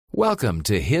Welcome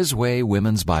to His Way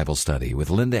Women's Bible Study with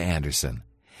Linda Anderson.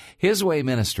 His Way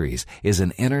Ministries is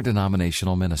an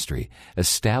interdenominational ministry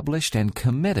established and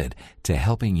committed to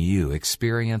helping you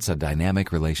experience a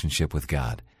dynamic relationship with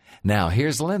God. Now,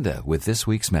 here's Linda with this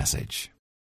week's message.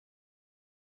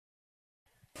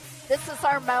 This is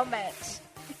our moment.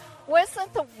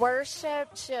 Wasn't the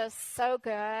worship just so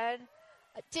good?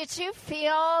 Did you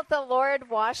feel the Lord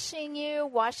washing you,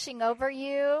 washing over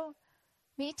you?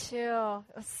 Me too.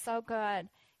 It was so good.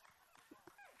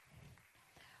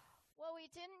 Well, we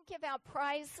didn't give out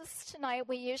prizes tonight.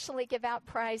 We usually give out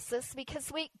prizes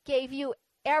because we gave you,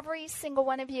 every single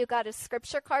one of you got a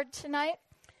scripture card tonight.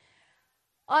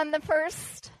 On the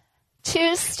first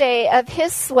Tuesday of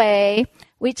His Way,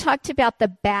 we talked about the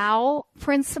bow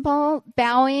principle,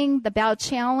 bowing, the bow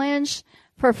challenge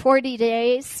for 40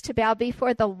 days to bow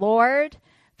before the Lord,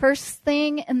 first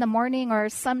thing in the morning or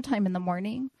sometime in the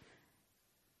morning,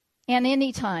 and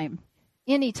anytime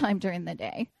during the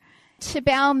day. To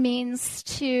bow means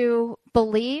to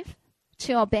believe,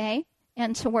 to obey,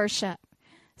 and to worship.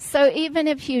 So even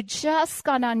if you just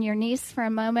got on your knees for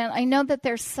a moment, I know that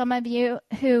there's some of you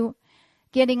who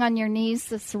getting on your knees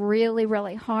is really,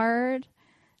 really hard.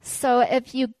 So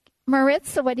if you,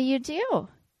 Maritza, what do?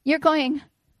 You're going,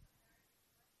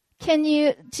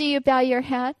 do you bow your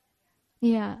head?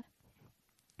 Yeah.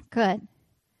 Good.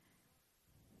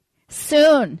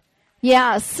 Soon.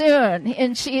 Yeah, soon.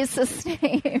 In Jesus'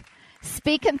 name.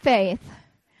 Speak in faith.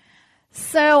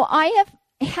 So I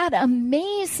have had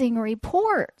amazing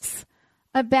reports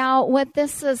about what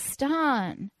this has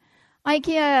done. I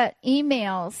get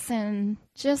emails and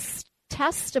just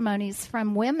testimonies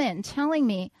from women telling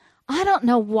me, I don't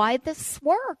know why this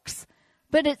works,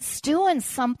 but it's doing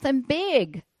something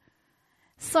big.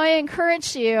 So I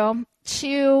encourage you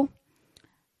to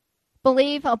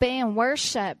believe, obey, and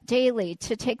worship daily,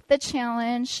 to take the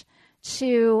challenge,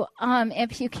 to,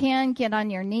 if you can, get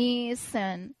on your knees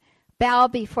and bow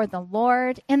before the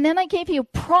Lord. And then I gave you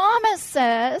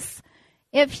promises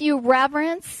if you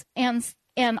reverence and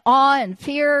awe and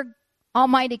fear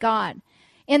Almighty God.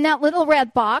 In that little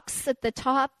red box at the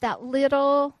top, that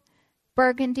little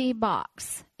burgundy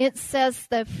box, it says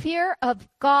the fear of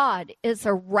God is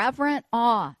a reverent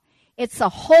awe. It's a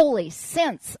holy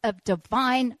sense of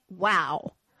divine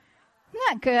wow.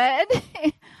 Isn't that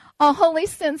good? A holy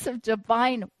sense of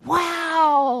divine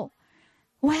wow.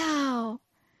 Wow.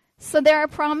 So there are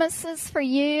promises for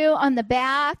you on the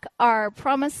back, are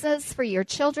promises for your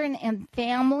children and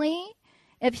family,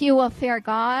 if you will fear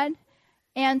God,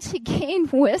 and to gain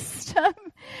wisdom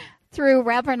through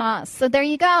reverence. So there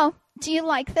you go. Do you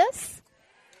like this?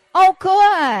 Oh,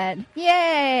 good.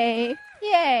 Yay.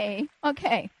 Yay.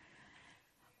 Okay.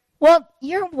 Well,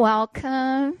 you're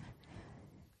welcome.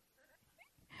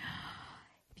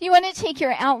 If you want to take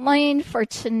your outline for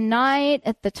tonight,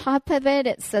 at the top of it,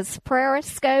 it says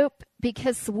Periscope,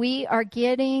 because we are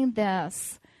getting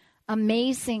this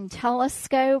amazing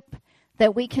telescope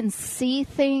that we can see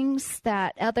things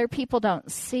that other people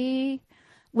don't see.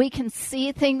 We can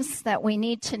see things that we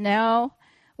need to know.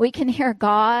 We can hear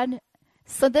God.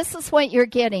 So this is what you're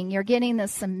getting. You're getting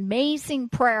this amazing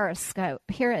Periscope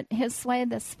here at His Way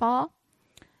this fall.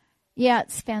 Yeah,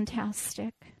 it's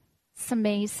fantastic. It's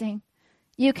amazing.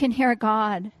 You can hear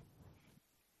God.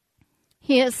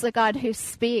 He is the God who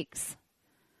speaks.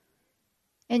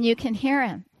 And you can hear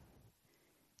Him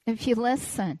if you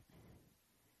listen.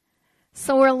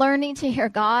 So we're learning to hear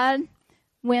God.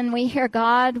 When we hear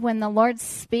God, when the Lord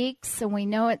speaks and we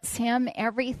know it's Him,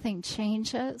 everything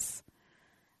changes.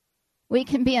 We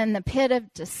can be in the pit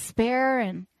of despair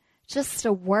and just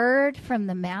a word from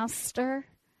the Master,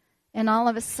 and all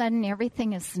of a sudden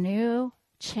everything is new,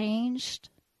 changed.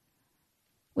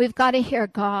 We've got to hear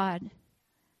God.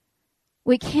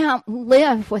 We can't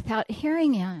live without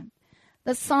hearing Him.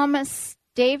 The psalmist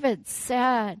David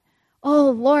said, "Oh,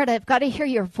 Lord, I've got to hear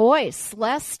your voice,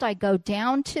 lest I go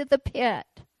down to the pit."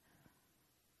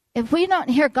 If we don't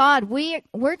hear God,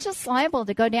 we're just liable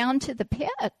to go down to the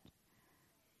pit.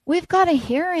 We've got to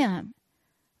hear Him.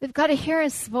 We've got to hear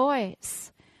His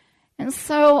voice. And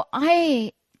so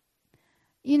I've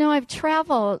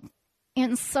traveled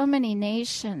in so many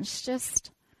nations,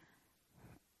 just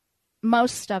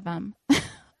most of them.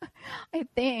 I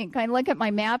think. I look at my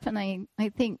map and I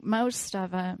think most of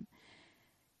them.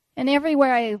 And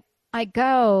everywhere I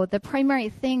go, the primary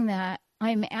thing that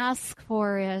I'm asked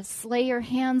for is lay your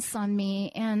hands on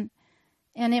me and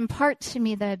impart to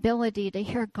me the ability to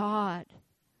hear God.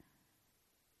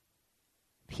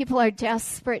 People are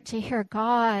desperate to hear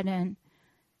God, and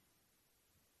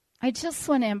I just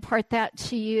want to impart that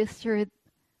to you through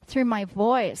my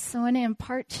voice. I want to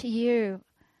impart to you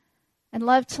I'd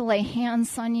love to lay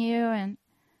hands on you and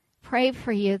pray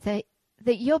for you that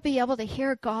you'll be able to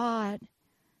hear God,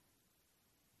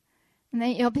 and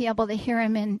that you'll be able to hear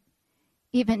him in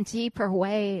even deeper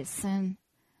ways and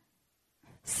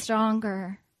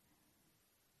stronger.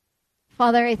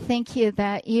 Father, I thank you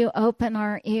that you open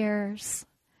our ears.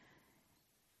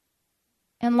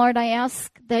 And Lord, I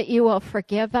ask that you will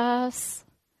forgive us,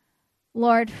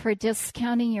 Lord, for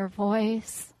discounting your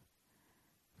voice.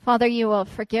 Father, you will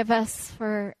forgive us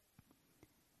for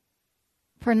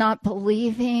not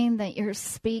believing that you're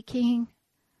speaking.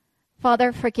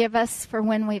 Father, forgive us for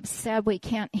when we've said we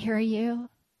can't hear you.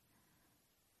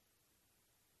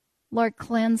 Lord,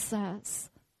 cleanse us.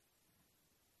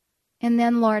 And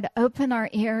then, Lord, open our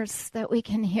ears that we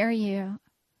can hear you.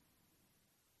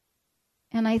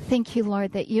 And I thank you,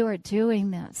 Lord, that you are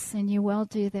doing this, and you will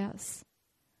do this.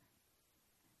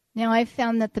 Now, I've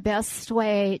found that the best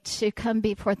way to come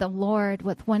before the Lord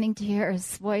with wanting to hear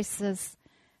his voice is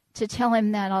to tell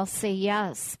him that I'll say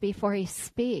yes before he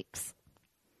speaks.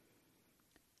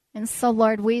 And so,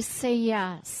 Lord, we say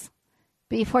yes.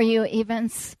 Before you even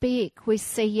speak, we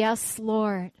say yes,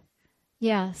 Lord.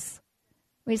 Yes.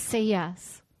 We say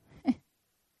yes.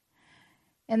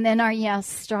 And then our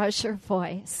yes draws your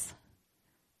voice.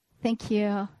 Thank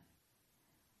you.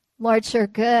 Lord, you're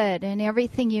good, and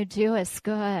everything you do is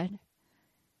good.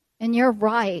 And you're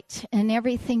right, and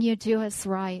everything you do is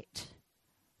right.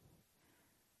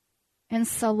 And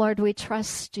so, Lord, we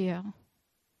trust you.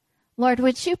 Lord,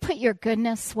 would you put your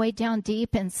goodness way down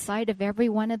deep inside of every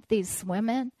one of these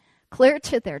women, clear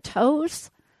to their toes,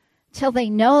 till they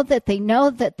know that they know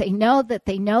that they know that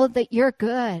they know that you're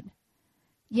good.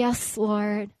 Yes,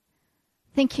 Lord.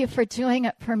 Thank you for doing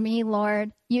it for me,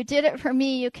 Lord. You did it for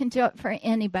me. You can do it for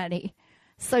anybody.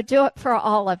 So do it for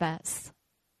all of us.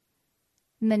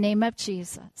 In the name of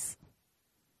Jesus.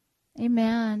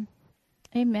 Amen.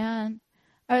 Amen.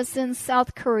 I was in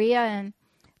South Korea, and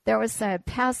there was a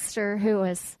pastor who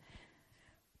was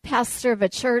pastor of a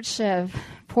church of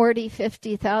 40,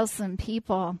 50,000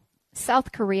 people.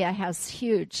 South Korea has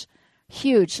huge,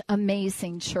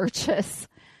 amazing churches.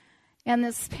 And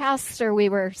this pastor, we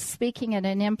were speaking at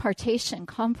an impartation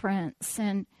conference,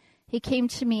 and he came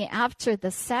to me after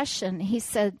the session. He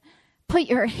said, put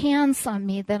your hands on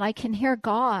me that I can hear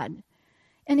God.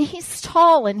 And he's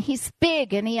tall and he's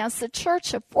big, and he has a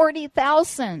church of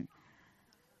 40,000.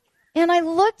 And I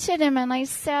looked at him and I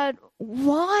said,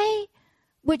 why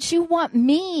would you want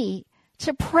me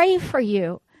to pray for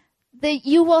you that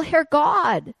you will hear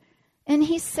God? And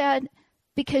he said,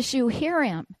 because you hear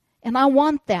him, and I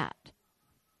want that.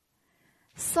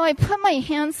 So I put my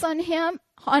hands on him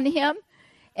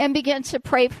and began to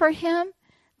pray for him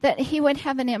that he would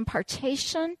have an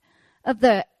impartation of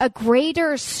a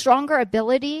greater, stronger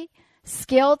ability,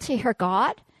 skill to hear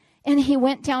God. And he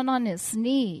went down on his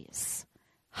knees,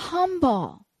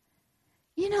 humble.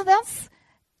 You know, that's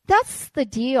the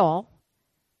deal.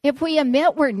 If we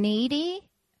admit we're needy,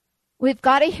 we've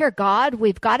got to hear God,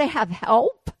 we've got to have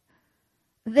help,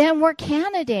 then we're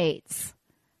candidates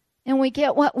and we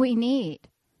get what we need.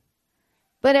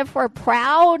 But if we're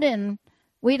proud and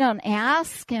we don't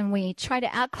ask and we try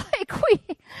to act like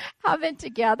we have it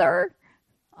together,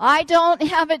 I don't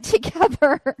have it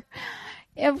together.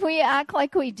 If we act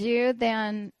like we do,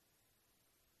 then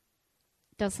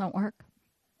it doesn't work.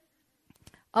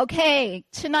 Okay,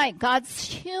 tonight, God's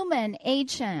human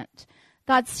agent.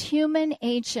 God's human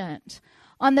agent.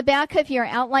 On the back of your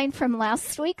outline from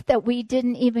last week that we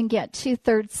didn't even get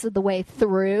 2/3 of the way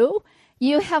through,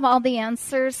 you have all the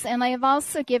answers, and I have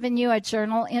also given you a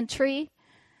journal entry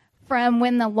from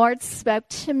when the Lord spoke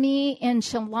to me in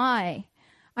July.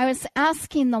 I was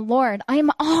asking the Lord, I'm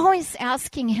always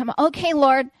asking him, okay,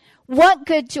 Lord, what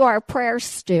good do our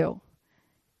prayers do?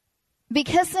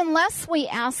 Because unless we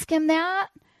ask him that,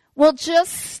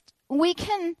 we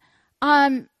can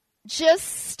just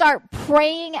start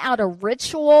praying out a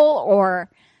ritual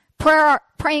or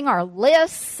praying our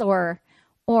lists or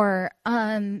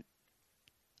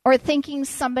thinking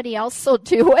somebody else will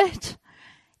do it.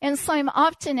 And so I'm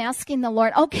often asking the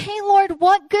Lord, okay, Lord,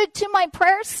 what good do my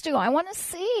prayers do? I want to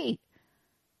see.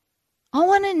 I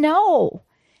want to know.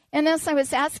 And as I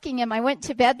was asking him, I went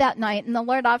to bed that night, and the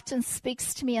Lord often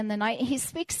speaks to me in the night. He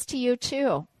speaks to you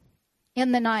too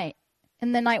in the night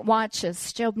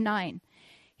watches, Job 9.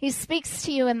 He speaks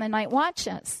to you in the night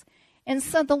watches. And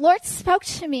so the Lord spoke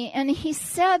to me, and he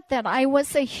said that I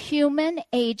was a human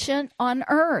agent on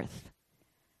earth.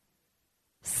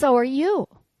 So are you.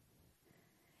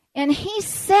 And he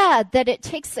said that it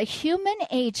takes a human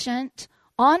agent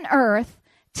on earth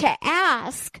to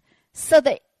ask so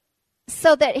that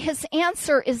his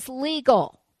answer is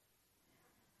legal.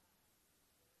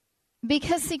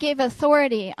 Because he gave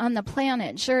authority on the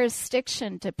planet,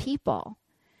 jurisdiction to people.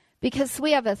 Because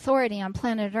we have authority on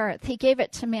planet Earth, he gave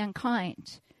it to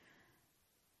mankind.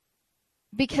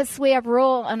 Because we have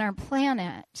rule on our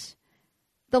planet,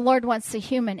 the Lord wants a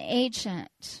human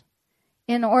agent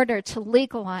in order to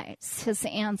legalize his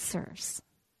answers.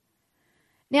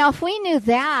 Now, if we knew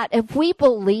that, if we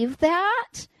believe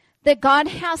that God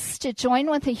has to join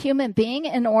with a human being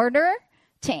in order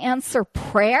to answer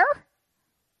prayer,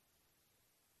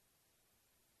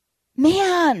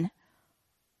 man,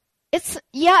 it's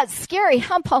scary,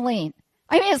 huh, Pauline?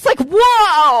 I mean, it's like,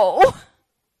 whoa!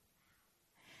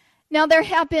 Now, there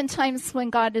have been times when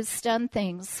God has done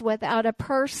things without a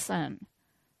person.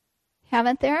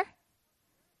 Haven't there?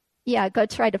 Yeah, go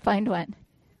try to find one.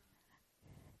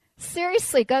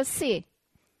 Seriously, go see.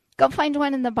 Go find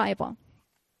one in the Bible.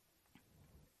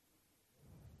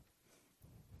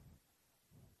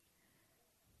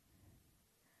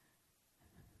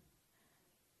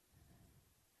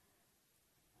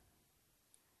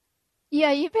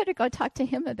 Yeah, you better go talk to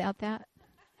him about that.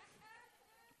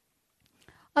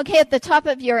 Okay, at the top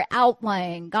of your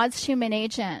outline, God's human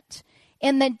agent.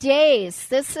 In the days,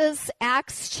 this is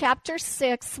Acts chapter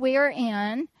 6 we are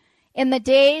in the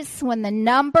days when the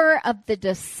number of the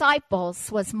disciples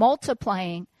was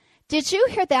multiplying. Did you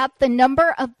hear that? The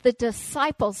number of the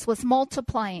disciples was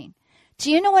multiplying. Do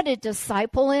you know what a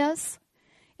disciple is?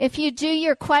 If you do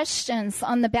your questions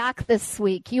on the back this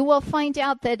week, you will find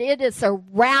out that it is a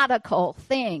radical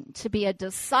thing to be a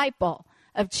disciple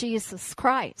of Jesus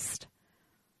Christ.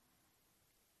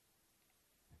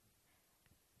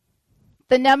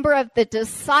 The number of the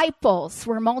disciples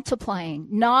were multiplying,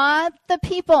 not the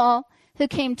people who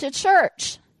came to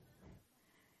church,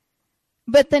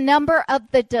 but the number of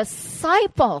the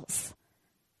disciples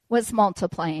was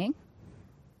multiplying.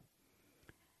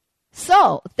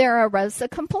 So there arose a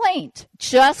complaint,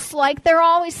 just like there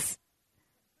always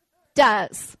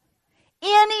does.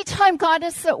 Anytime God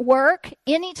is at work,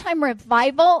 anytime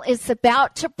revival is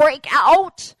about to break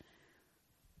out,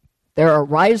 there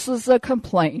arises a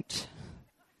complaint.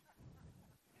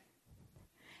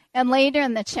 And later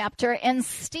in the chapter, and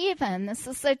Stephen, this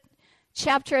is a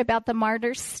chapter about the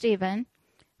martyr Stephen,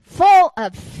 full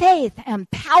of faith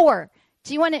and power.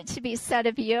 Do you want it to be said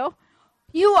of you?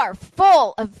 You are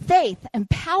full of faith and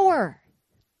power.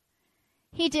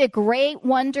 He did great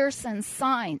wonders and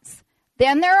signs.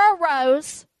 Then there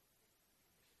arose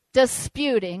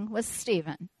disputing with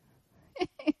Stephen.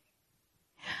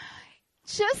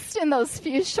 Just in those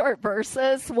few short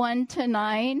verses,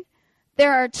 1-9,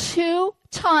 there are 2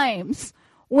 times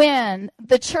when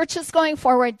the church is going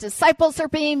forward, disciples are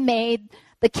being made,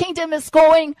 the kingdom is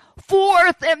going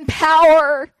forth in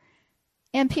power,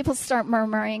 and people start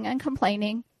murmuring and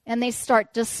complaining, and they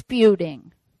start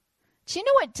disputing. Do you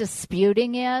know what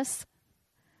disputing is?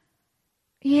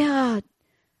 Yeah.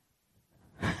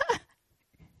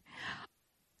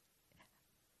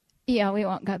 Yeah, we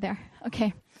won't go there.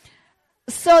 Okay.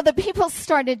 So the people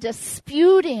started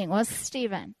disputing with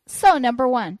Stephen. So, number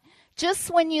 1, just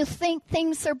when you think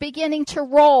things are beginning to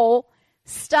roll,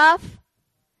 stuff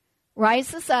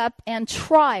rises up and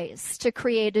tries to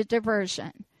create a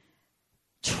diversion.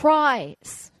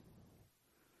 Tries.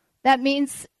 That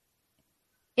means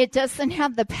it doesn't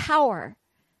have the power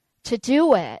to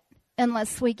do it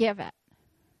unless we give it.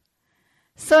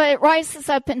 So it rises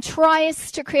up and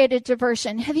tries to create a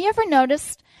diversion. Have you ever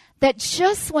noticed that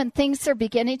just when things are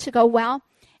beginning to go well,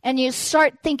 and you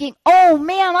start thinking, oh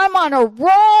man, I'm on a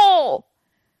roll,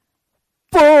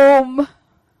 boom.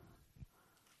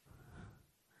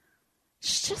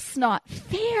 It's just not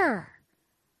fair.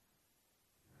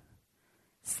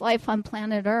 It's life on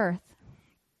planet Earth.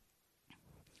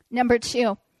 Number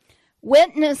 2,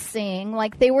 witnessing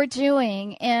like they were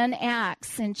doing in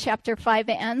Acts in chapter 5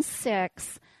 and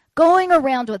 6, going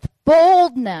around with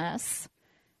boldness,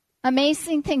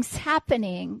 amazing things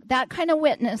happening, that kind of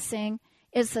witnessing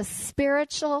is a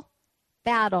spiritual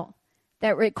battle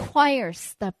that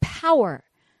requires the power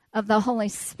of the Holy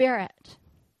Spirit.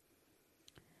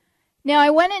 Now, I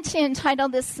wanted to entitle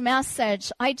this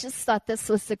message, I just thought this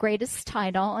was the greatest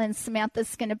title, and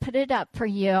Samantha's going to put it up for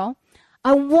you.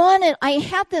 I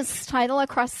had this title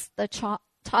across the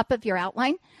top of your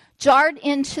outline, Jarred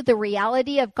into the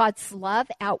Reality of God's Love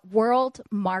at World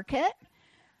Market.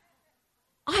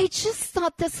 I just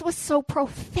thought this was so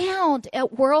profound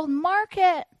at World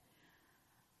Market.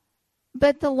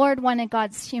 But the Lord wanted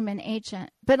God's human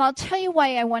agent. But I'll tell you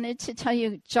why I wanted to tell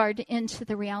you Jarred into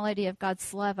the Reality of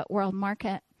God's Love at World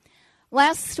Market.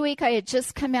 Last week, I had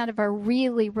just come out of a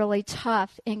really, really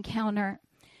tough encounter.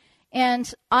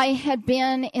 And I had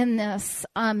been in this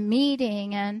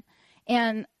meeting, and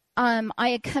And I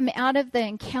had come out of the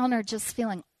encounter just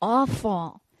feeling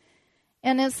awful.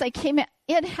 And as I came out,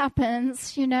 it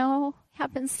happens,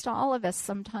 happens to all of us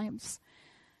sometimes.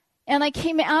 And I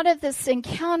came out of this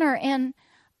encounter, and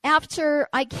after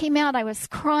I came out, I was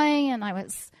crying, and I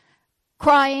was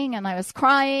crying, and I was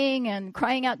crying, and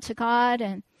crying out to God.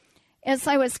 And as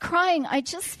I was crying, I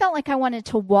just felt like I wanted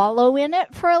to wallow in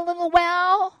it for a little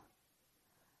while.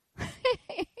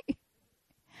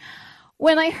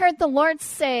 When I heard the Lord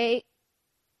say,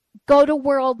 go to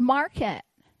World Market.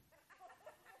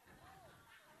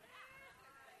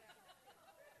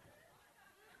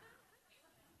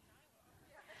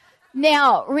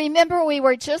 Now, remember we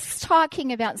were just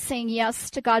talking about saying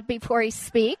yes to God before He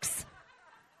speaks.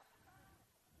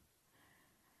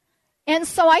 And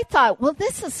so I thought, well,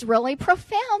 this is really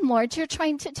profound, Lord. You're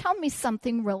trying to tell me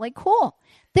something really cool.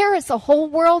 There is a whole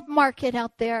world market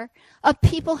out there of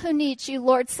people who need you,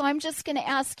 Lord. So I'm just going to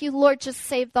ask you, Lord, just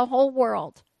save the whole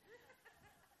world.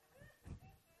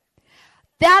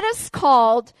 That is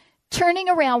called turning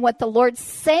around what the Lord's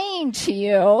saying to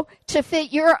you to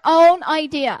fit your own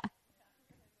idea.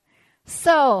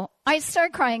 So I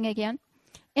started crying again.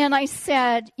 And I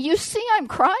said, you see, I'm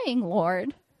crying,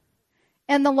 Lord.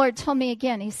 And the Lord told me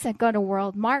again, He said, go to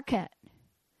World Market.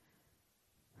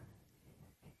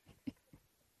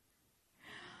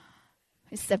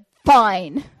 I said,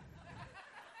 fine.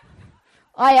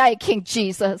 Aye, King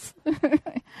Jesus.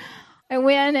 I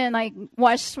went and I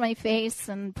washed my face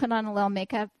and put on a little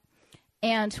makeup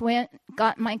and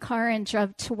got in my car and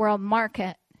drove to World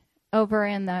Market over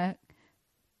in the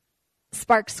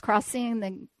Sparks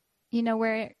Crossing,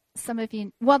 where some of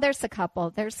you, well, there's a couple.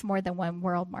 There's more than one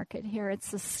World Market here.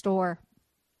 It's a store.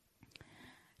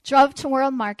 Drove to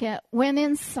World Market, went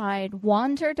inside,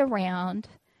 wandered around,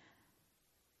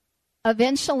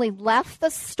 eventually left the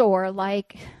store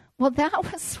like, well,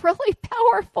 that was really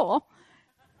powerful.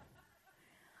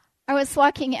 I was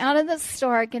walking out of the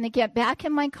store, going to get back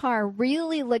in my car,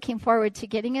 really looking forward to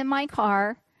getting in my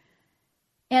car.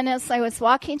 And as I was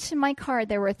walking to my car,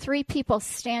 there were 3 people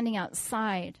standing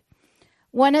outside.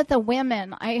 One of the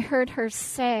women, I heard her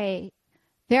say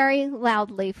very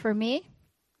loudly for me,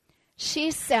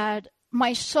 she said,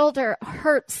 my shoulder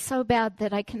hurts so bad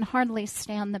that I can hardly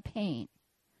stand the pain.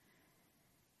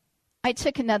 I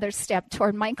took another step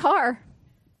toward my car.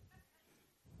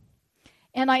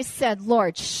 And I said,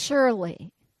 Lord,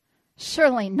 surely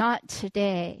not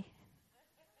today.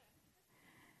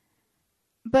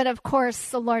 But of course,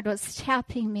 the Lord was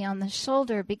tapping me on the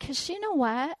shoulder because you know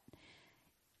what?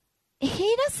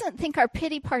 He doesn't think our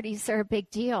pity parties are a big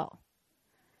deal.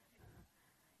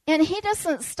 And He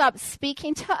doesn't stop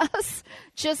speaking to us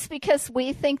just because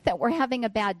we think that we're having a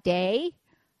bad day.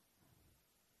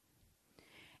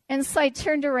 And so I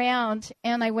turned around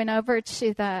and I went over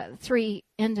to the 3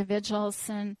 individuals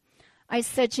and I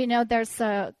said,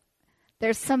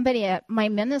 there's somebody at my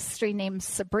ministry named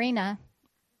Sabrina.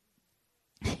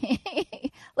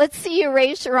 Let's see you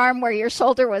raise your arm where your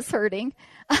shoulder was hurting.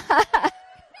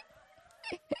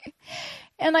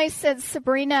 And I said,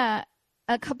 Sabrina,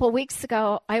 a couple weeks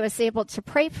ago, I was able to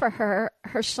pray for her.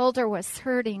 Her shoulder was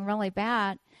hurting really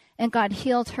bad, and God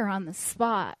healed her on the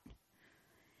spot.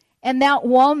 And that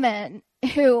woman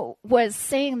who was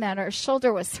saying that her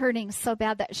shoulder was hurting so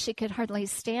bad that she could hardly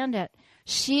stand it,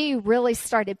 she really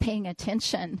started paying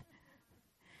attention.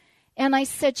 And I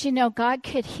said, God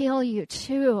could heal you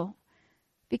too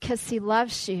because He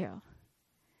loves you.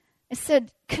 I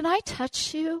said, can I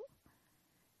touch you?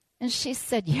 And she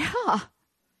said, yeah.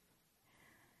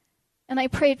 And I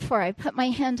prayed for her. I put my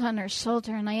hand on her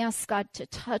shoulder and I asked God to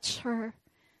touch her,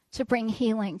 to bring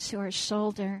healing to her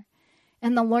shoulder.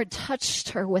 And the Lord touched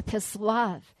her with His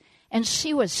love. And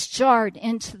she was jarred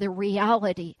into the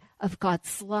reality of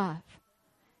God's love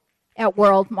at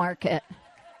World Market.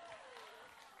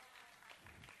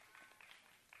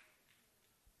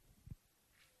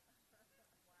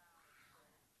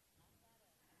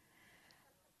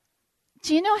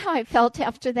 Do you know how I felt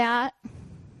after that?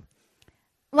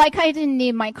 Like I didn't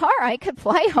need my car. I could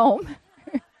fly home.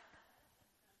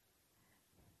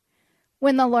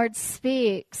 When the Lord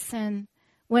speaks and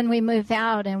when we move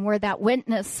out and we're that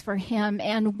witness for Him,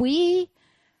 and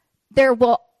there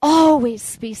will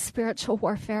always be spiritual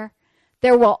warfare.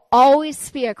 There will always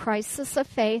be a crisis of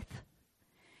faith,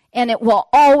 and it will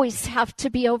always have to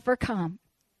be overcome.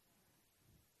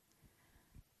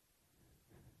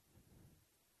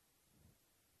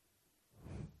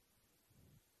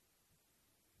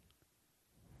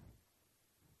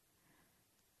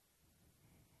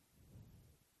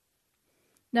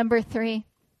 Number 3,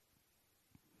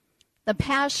 the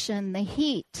passion, the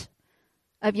heat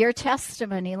of your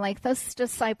testimony, like those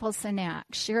disciples in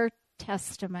Acts, your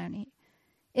testimony.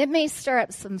 It may stir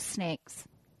up some snakes.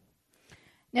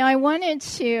 Now, I wanted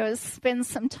to spend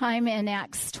some time in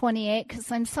Acts 28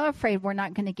 because I'm so afraid we're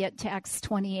not going to get to Acts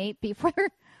 28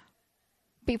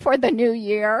 before the new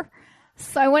year.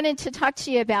 So I wanted to talk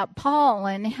to you about Paul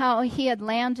and how he had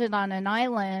landed on an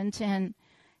island and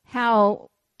how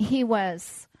they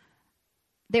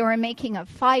were making a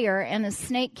fire and a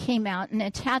snake came out and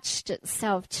attached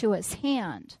itself to his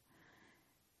hand.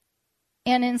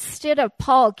 And instead of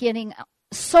Paul getting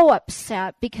so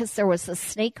upset because there was a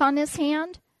snake on his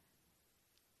hand,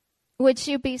 would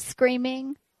you be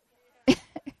screaming?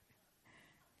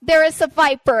 There is a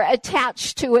viper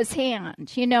attached to his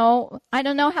hand. You know, I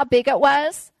don't know how big it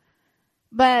was,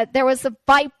 but there was a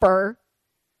viper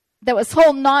that was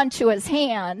holding on to his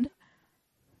hand.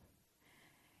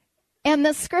 And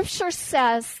the scripture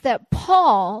says that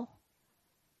Paul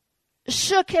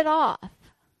shook it off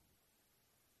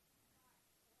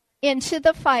into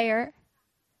the fire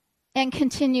and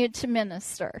continued to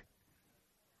minister.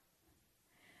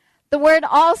 The word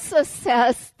also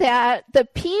says that the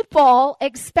people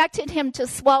expected him to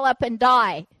swell up and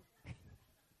die.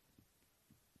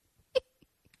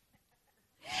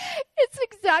 It's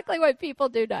exactly what people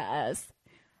do to us.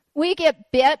 We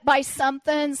get bit by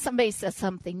something. Somebody says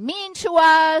something mean to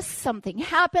us. Something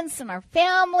happens in our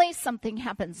family. Something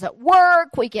happens at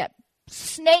work. We get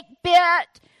snake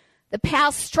bit. The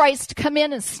past tries to come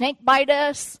in and snake bite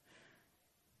us.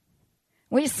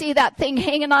 We see that thing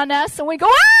hanging on us and we go,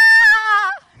 ah!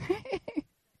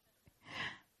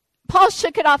 Paul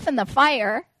shook it off in the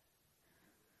fire.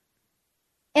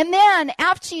 And then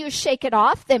after you shake it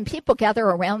off, then people gather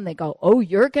around and they go, oh,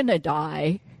 you're going to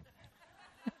die.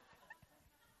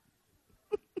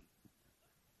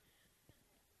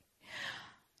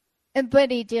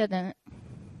 But he didn't.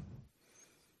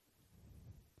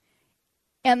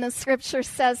 And the scripture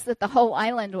says that the whole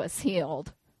island was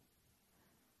healed.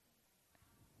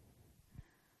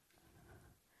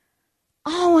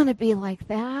 I want to be like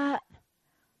that.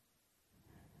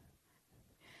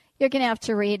 You're going to have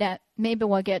to read it. Maybe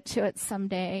we'll get to it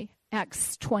someday.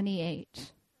 Acts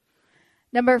 28.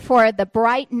 Number 4, the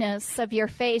brightness of your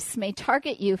face may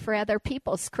target you for other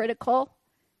people's criticism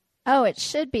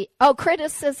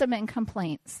and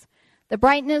complaints. The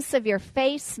brightness of your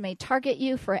face may target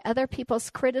you for other people's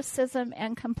criticism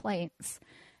and complaints.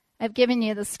 I've given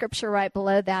you the scripture right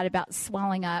below that about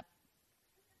swelling up.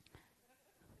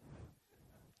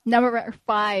 Number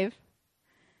 5,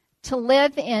 to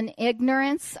live in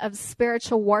ignorance of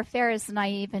spiritual warfare is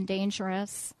naive and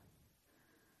dangerous.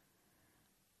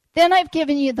 Then I've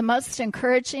given you the most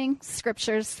encouraging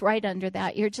scriptures right under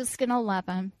that. You're just going to love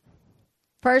them.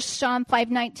 1 John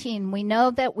 5:19, we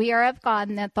know that we are of God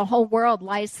and that the whole world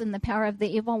lies in the power of the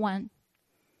evil one.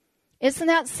 Isn't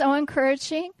that so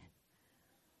encouraging?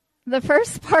 The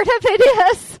first part of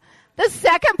it is. The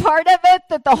second part of it,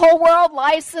 that the whole world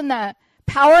lies in the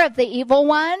power of the evil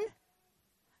one.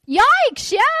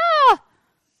 Yikes, yeah.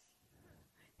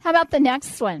 How about the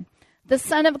next one? The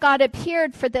Son of God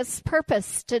appeared for this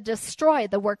purpose, to destroy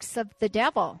the works of the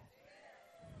devil.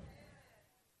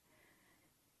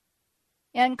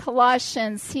 In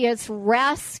Colossians, he has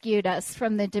rescued us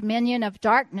from the dominion of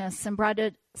darkness and brought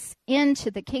us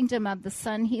into the kingdom of the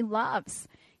Son he loves.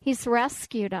 He's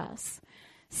rescued us.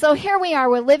 So here we are.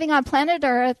 We're living on planet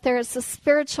Earth. There's a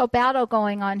spiritual battle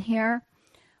going on here.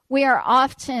 We are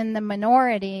often the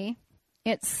minority,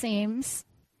 it seems.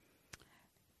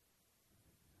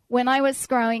 When I was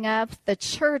growing up, the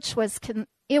church was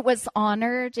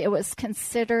honored. It was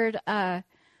considered a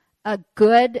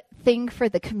good thing for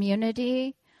the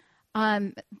community.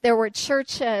 There were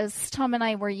churches. Tom and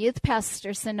I were youth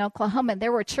pastors in Oklahoma.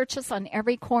 There were churches on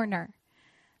every corner.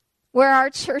 Where our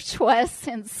church was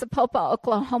in Sapulpa,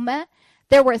 Oklahoma,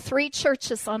 there were 3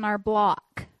 churches on our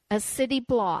block, a city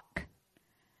block.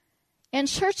 And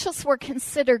churches were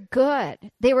considered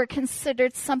good. They were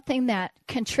considered something that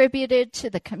contributed to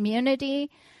the community,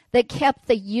 that kept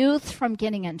the youth from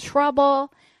getting in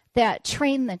trouble, that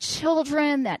trained the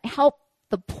children, that helped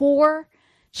the poor.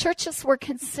 Churches were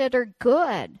considered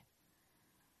good.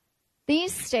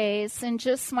 These days, in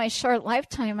just my short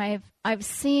lifetime, I've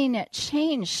seen it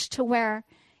change to where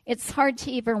it's hard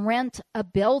to even rent a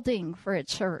building for a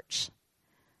church,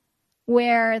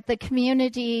 where the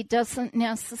community doesn't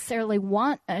necessarily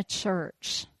want a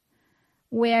church,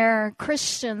 where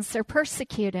Christians are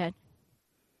persecuted.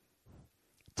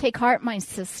 Take heart, my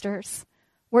sisters.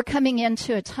 We're coming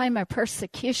into a time of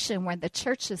persecution where the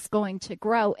church is going to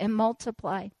grow and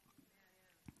multiply.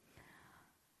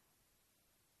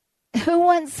 Who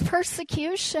wants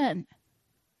persecution?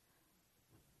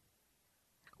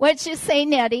 What'd you say,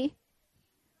 Nettie?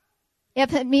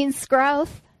 If it means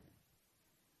growth,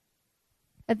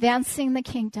 advancing the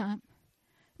kingdom,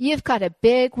 you've got a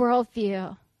big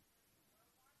worldview.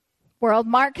 World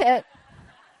market.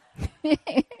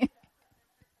 I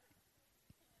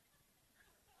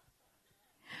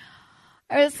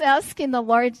was asking the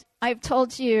Lord, I've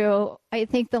told you, I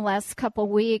think the last couple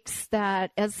weeks, that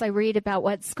as I read about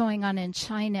what's going on in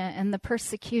China and the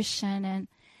persecution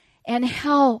and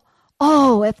how,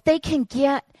 if they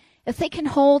can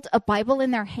hold a Bible in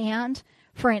their hand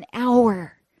for an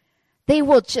hour,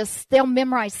 they'll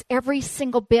memorize every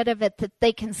single bit of it that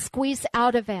they can squeeze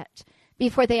out of it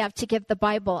before they have to give the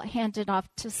Bible, hand it off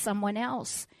to someone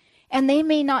else. And they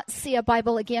may not see a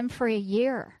Bible again for a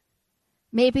year.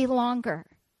 Maybe longer.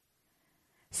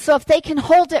 So if they can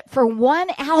hold it for 1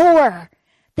 hour,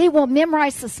 they will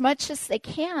memorize as much as they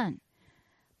can.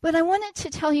 But I wanted to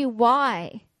tell you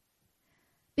why.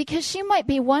 Because you might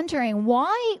be wondering,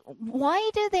 why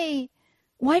do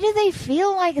they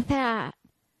feel like that?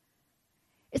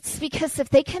 It's because if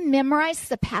they can memorize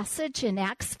the passage in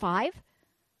Acts 5,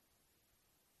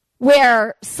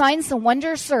 where signs and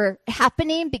wonders are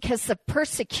happening because of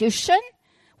persecution,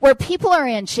 where people are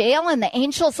in jail and the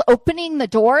angel's opening the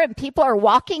door and people are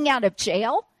walking out of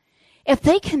jail, if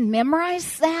they can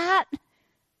memorize that,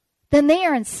 then they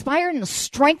are inspired and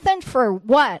strengthened for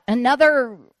what?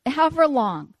 Another however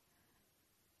long.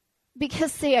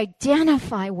 Because they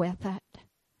identify with it.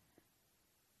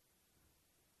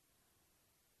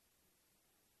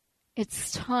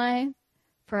 It's time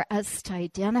for us to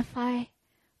identify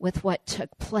with what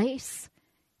took place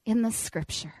in the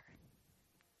Scripture.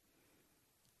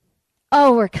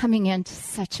 Oh, we're coming into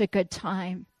such a good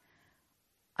time.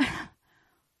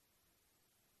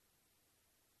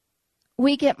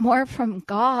 We get more from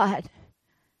God.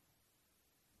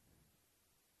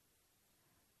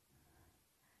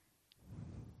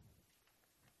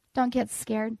 Don't get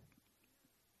scared.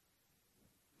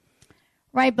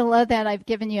 Right below that, I've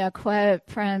given you a quote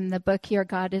from the book, Your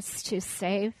God is to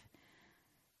Save.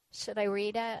 Should I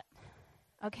read it?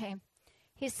 Okay.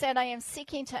 He said, I am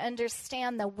seeking to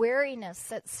understand the weariness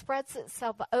that spreads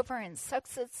itself over and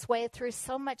soaks its way through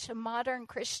so much of modern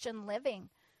Christian living.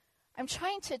 I'm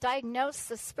trying to diagnose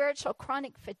the spiritual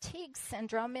chronic fatigue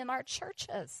syndrome in our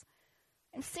churches.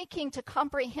 I'm seeking to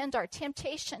comprehend our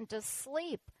temptation to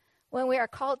sleep when we are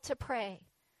called to pray,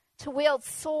 to wield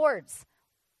swords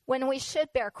when we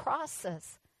should bear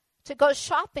crosses, to go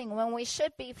shopping when we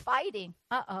should be fighting.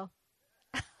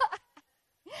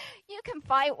 You can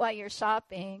fight while you're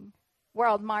shopping,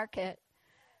 world market.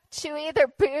 To either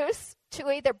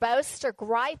boast or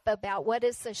gripe about what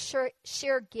is a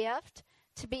sheer gift,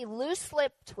 to be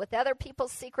loose-lipped with other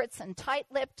people's secrets and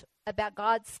tight-lipped about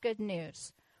God's good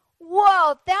news.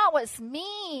 Whoa, that was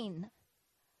mean.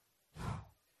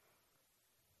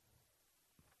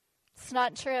 It's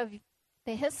not true of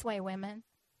the His Way women.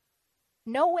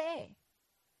 No way.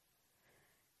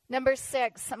 Number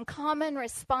 6, some common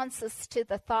responses to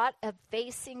the thought of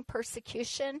facing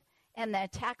persecution and the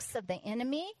attacks of the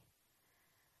enemy.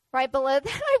 Right below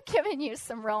that, I've given you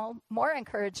some more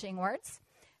encouraging words.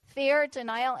 Fear,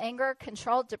 denial, anger,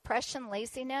 control, depression,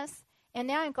 laziness. And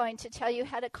now I'm going to tell you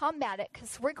how to combat it,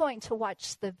 because we're going to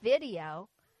watch the video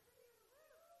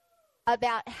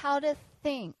about how to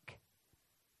think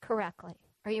correctly.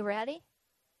 Are you ready?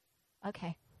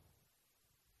 Okay.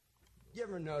 You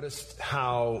ever noticed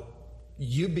how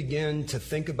you begin to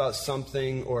think about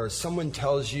something, or someone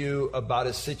tells you about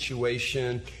a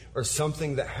situation or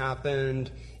something that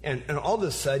happened, and all of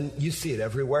a sudden you see it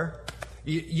everywhere?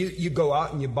 You go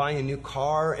out and you buy a new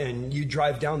car and you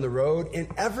drive down the road and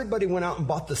everybody went out and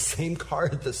bought the same car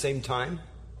at the same time?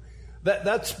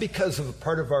 That's because of a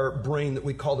part of our brain that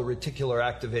we call the reticular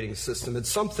activating system.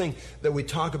 It's something that we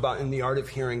talk about in the Art of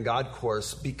Hearing God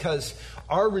course, because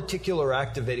our reticular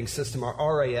activating system,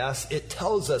 our RAS, it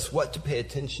tells us what to pay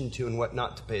attention to and what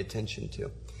not to pay attention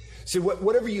to. See,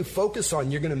 whatever you focus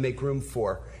on, you're going to make room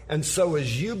for. And so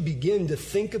as you begin to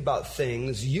think about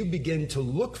things, you begin to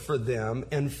look for them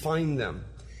and find them.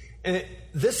 And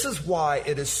this is why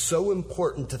it is so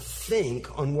important to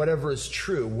think on whatever is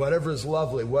true, whatever is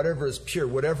lovely, whatever is pure,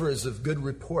 whatever is of good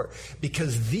report.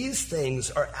 Because these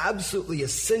things are absolutely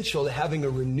essential to having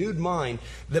a renewed mind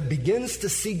that begins to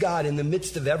see God in the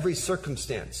midst of every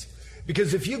circumstance.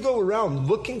 Because if you go around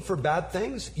looking for bad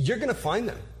things, you're going to find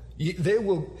them. There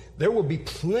will be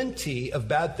plenty of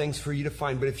bad things for you to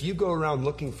find. But if you go around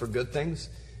looking for good things,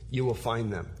 you will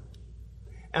find them.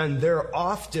 And they're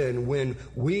often when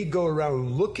we go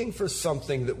around looking for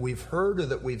something that we've heard or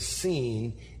that we've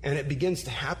seen, and it begins to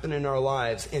happen in our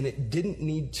lives, and it didn't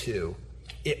need to.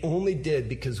 It only did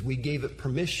because we gave it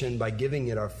permission by giving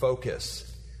it our focus.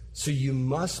 So you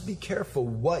must be careful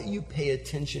what you pay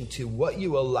attention to, what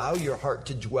you allow your heart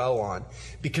to dwell on,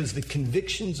 because the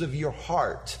convictions of your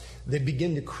heart, they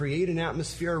begin to create an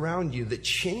atmosphere around you that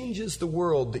changes the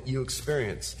world that you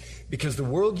experience. Because the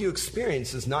world you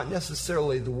experience is not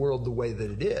necessarily the world the way that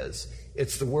it is.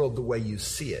 It's the world the way you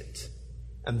see it.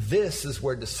 And this is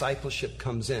where discipleship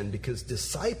comes in, because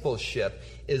discipleship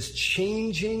is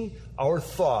changing our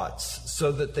thoughts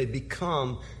so that they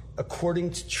become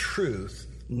according to truth,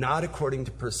 not according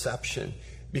to perception.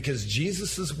 Because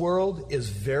Jesus' world is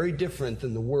very different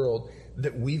than the world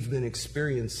that we've been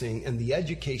experiencing, and the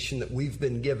education that we've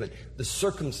been given, the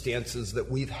circumstances that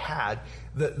we've had,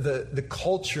 the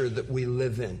culture that we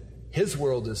live in. His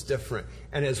world is different.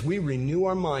 And as we renew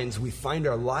our minds, we find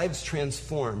our lives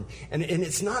transformed. And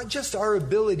it's not just our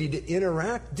ability to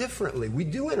interact differently. We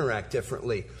do interact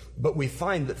differently, but we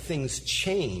find that things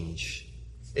change.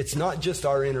 It's not just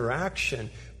our interaction,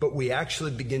 but we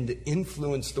actually begin to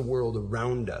influence the world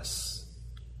around us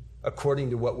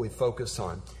according to what we focus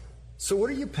on. So what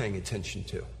are you paying attention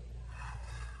to?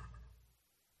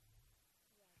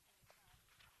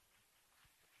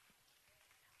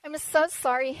 I'm so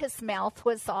sorry his mouth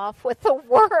was off with the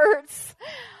words.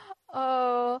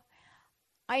 Oh,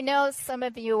 I know some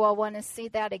of you will want to see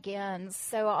that again,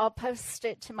 so I'll post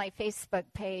it to my Facebook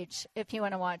page if you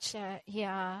want to watch it.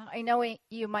 Yeah, I know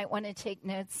you might want to take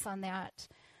notes on that.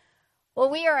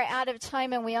 Well, we are out of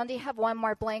time, and we only have one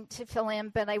more blank to fill in,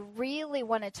 but I really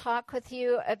want to talk with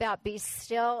you about be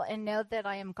still and know that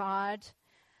I am God.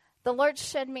 The Lord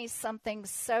showed me something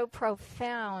so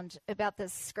profound about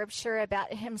this scripture,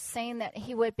 about him saying that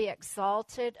he would be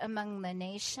exalted among the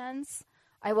nations.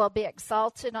 I will be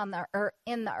exalted on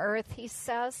in the earth, he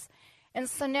says. And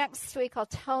so next week I'll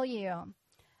tell you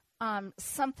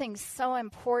something so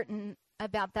important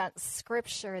about that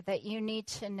scripture that you need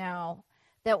to know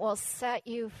that will set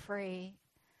you free.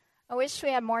 I wish we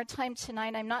had more time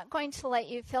tonight. I'm not going to let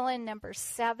you fill in number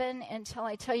 7 until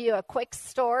I tell you a quick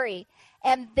story.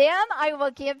 And then I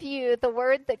will give you the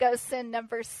word that goes in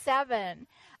number 7.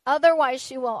 Otherwise,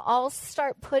 you will all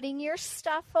start putting your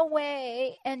stuff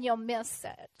away and you'll miss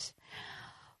it.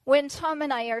 When Tom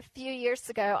and I, a few years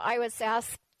ago, I was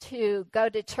asked to go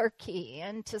to Turkey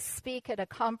and to speak at a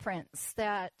conference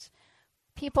that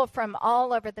people from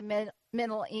all over the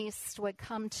Middle East would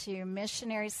come to,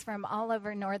 missionaries from all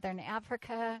over Northern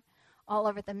Africa, all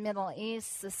over the Middle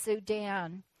East, the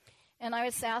Sudan. And I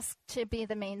was asked to be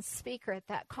the main speaker at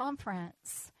that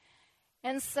conference.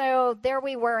 And so there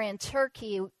we were in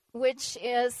Turkey, which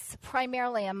is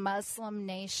primarily a Muslim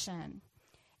nation.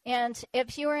 And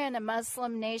if you are in a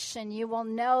Muslim nation, you will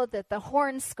know that the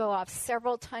horns go off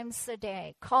several times a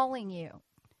day, calling you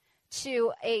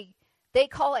to they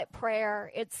call it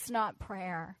prayer. It's not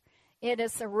prayer. It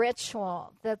is a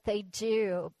ritual that they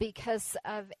do because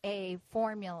of a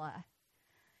formula.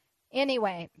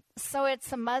 Anyway, so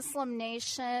it's a Muslim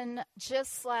nation.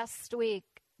 Just last week,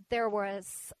 there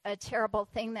was a terrible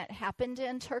thing that happened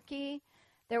in Turkey.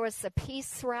 There was a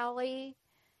peace rally,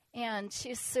 and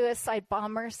 2 suicide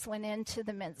bombers went into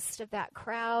the midst of that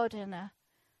crowd, and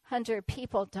 100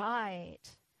 people died.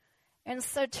 And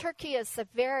so Turkey is a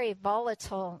very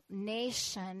volatile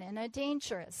nation and a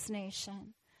dangerous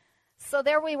nation. So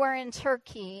there we were in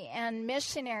Turkey, and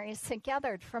missionaries had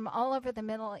gathered from all over the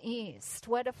Middle East.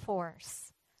 What a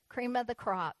force. Cream of the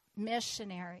crop,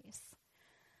 missionaries.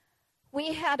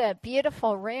 We had a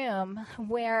beautiful room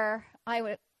where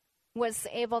I was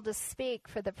able to speak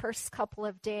for the first couple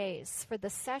of days for the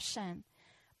session.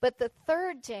 But the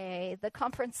third day, the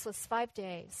conference was 5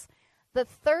 days. The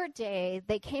third day,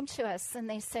 they came to us and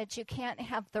they said, you can't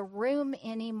have the room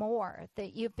anymore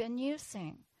that you've been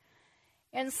using.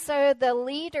 And so the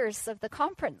leaders of the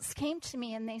conference came to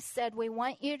me and they said, we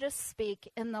want you to speak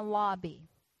in the lobby.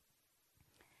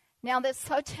 Now, this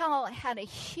hotel had a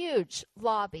huge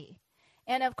lobby.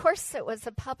 And, of course, it was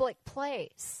a public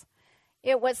place.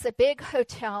 It was a big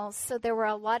hotel, so there were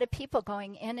a lot of people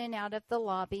going in and out of the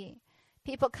lobby,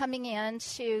 people coming in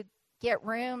to get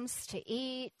rooms, to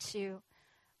eat, to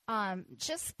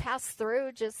just pass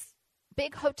through, just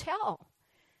big hotel.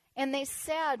 And they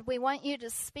said, we want you to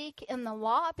speak in the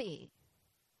lobby.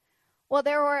 Well,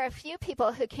 there were a few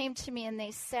people who came to me and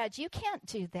they said, you can't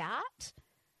do that.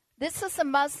 This is a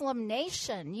Muslim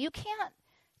nation. You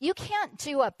can't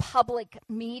do a public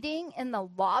meeting in the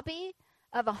lobby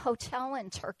of a hotel in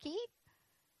Turkey.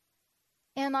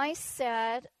 And I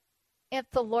said, if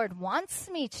the Lord wants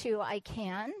me to, I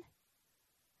can.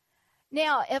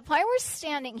 Now, if I were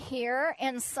standing here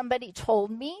and somebody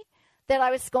told me that I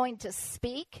was going to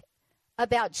speak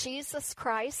about Jesus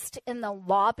Christ in the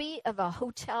lobby of a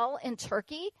hotel in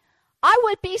Turkey, I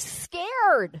would be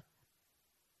scared.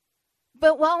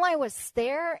 But while I was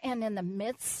there and in the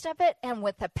midst of it and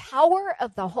with the power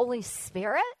of the Holy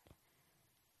Spirit,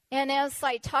 and as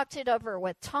I talked it over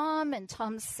with Tom, and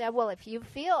Tom said, well, if you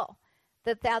feel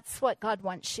that that's what God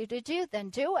wants you to do, then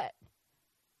do it.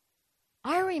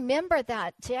 I remember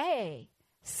that day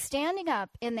standing up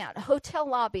in that hotel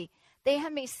lobby. They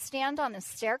had me stand on a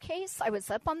staircase. I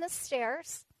was up on the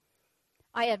stairs.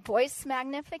 I had voice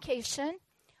magnification.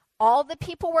 All the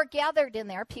people were gathered in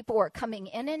there. People were coming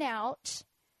in and out.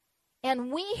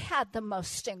 And we had the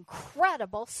most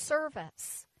incredible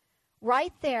service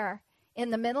right there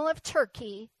in the middle of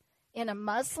Turkey in a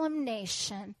Muslim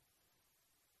nation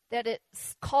that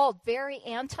it's called very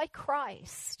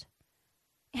anti-Christ.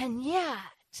 And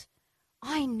yet,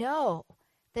 I know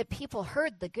that people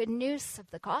heard the good news of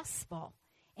the gospel,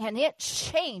 and it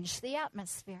changed the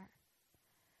atmosphere.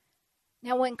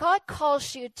 Now, when God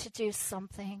calls you to do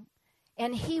something,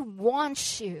 and he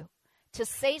wants you to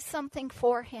say something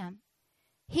for him,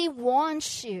 he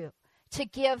wants you to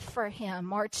give for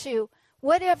him or to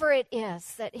whatever it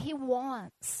is that he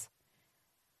wants,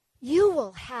 you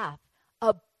will have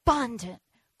abundant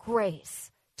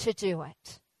grace to do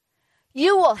it.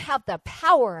 You will have the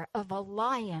power of a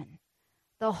lion,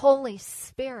 the Holy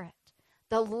Spirit,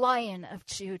 the Lion of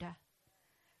Judah.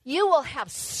 You will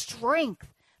have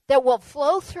strength that will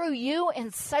flow through you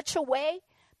in such a way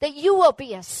that you will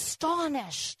be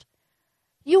astonished.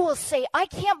 You will say, I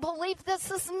can't believe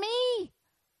this is me.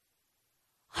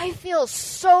 I feel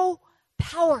so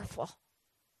powerful.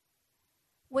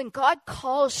 When God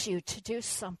calls you to do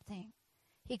something,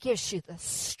 he gives you the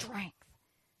strength.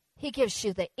 He gives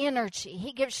you the energy.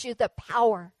 He gives you the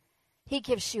power. He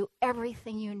gives you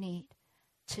everything you need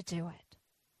to do it.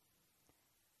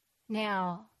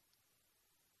 Now,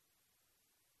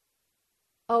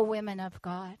 O women of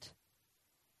God,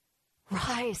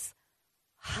 rise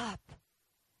up.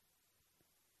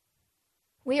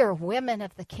 We are women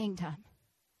of the kingdom.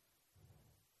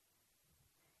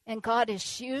 And God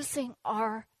is using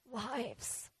our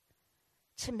lives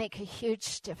to make a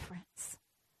huge difference.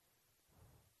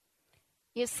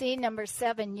 You see, number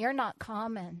 7, you're not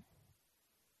common.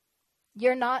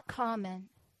 You're not common.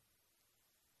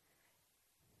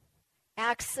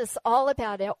 Acts is all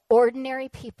about ordinary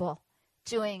people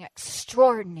doing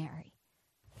extraordinary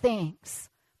things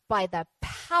by the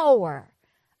power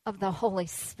of the Holy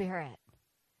Spirit.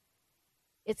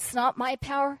 It's not my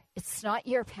power. It's not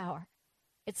your power.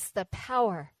 It's the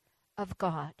power of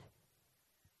God.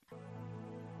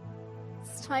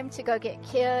 It's time to go get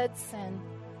kids and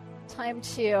time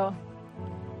to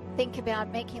think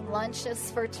about making lunches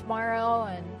for tomorrow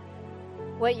and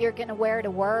what you're going to wear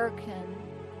to work and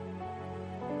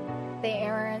the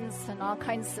errands and all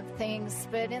kinds of things.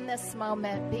 But in this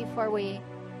moment, before we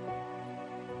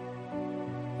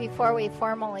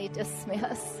formally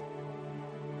dismiss,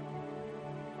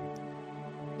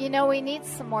 you know, we need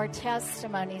some more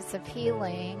testimonies of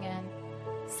healing, and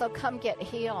so come get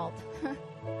healed.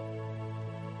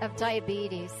 Of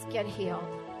diabetes, get healed.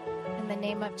 In the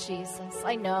name of Jesus.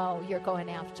 I know you're going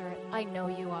after it. I know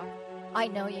you are. I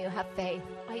know you have faith.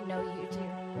 I know you do.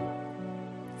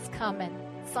 It's coming.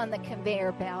 It's on the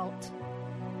conveyor belt.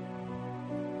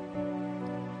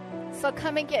 So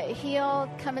come and get healed.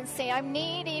 Come and say, I'm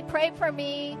needy. Pray for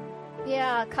me.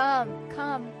 Yeah, come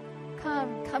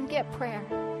get prayer.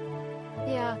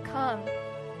 Yeah, come.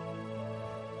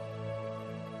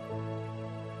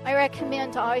 I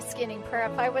recommend always getting prayer.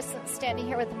 If I wasn't standing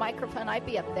here with the microphone, I'd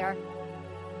be up there.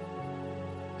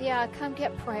 Yeah, come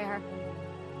get prayer.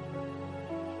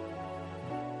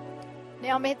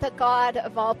 Now may the God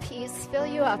of all peace fill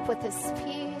you up with his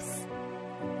peace,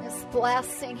 his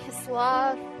blessing, his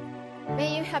love.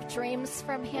 May you have dreams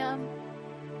from him.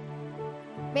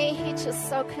 May he just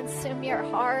so consume your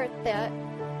heart that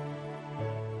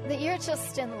you're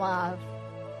just in love.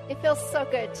 It feels so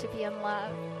good to be in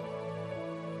love.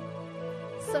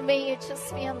 So may you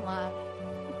just be in love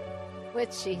with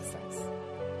Jesus.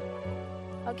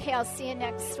 Okay, I'll see you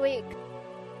next week.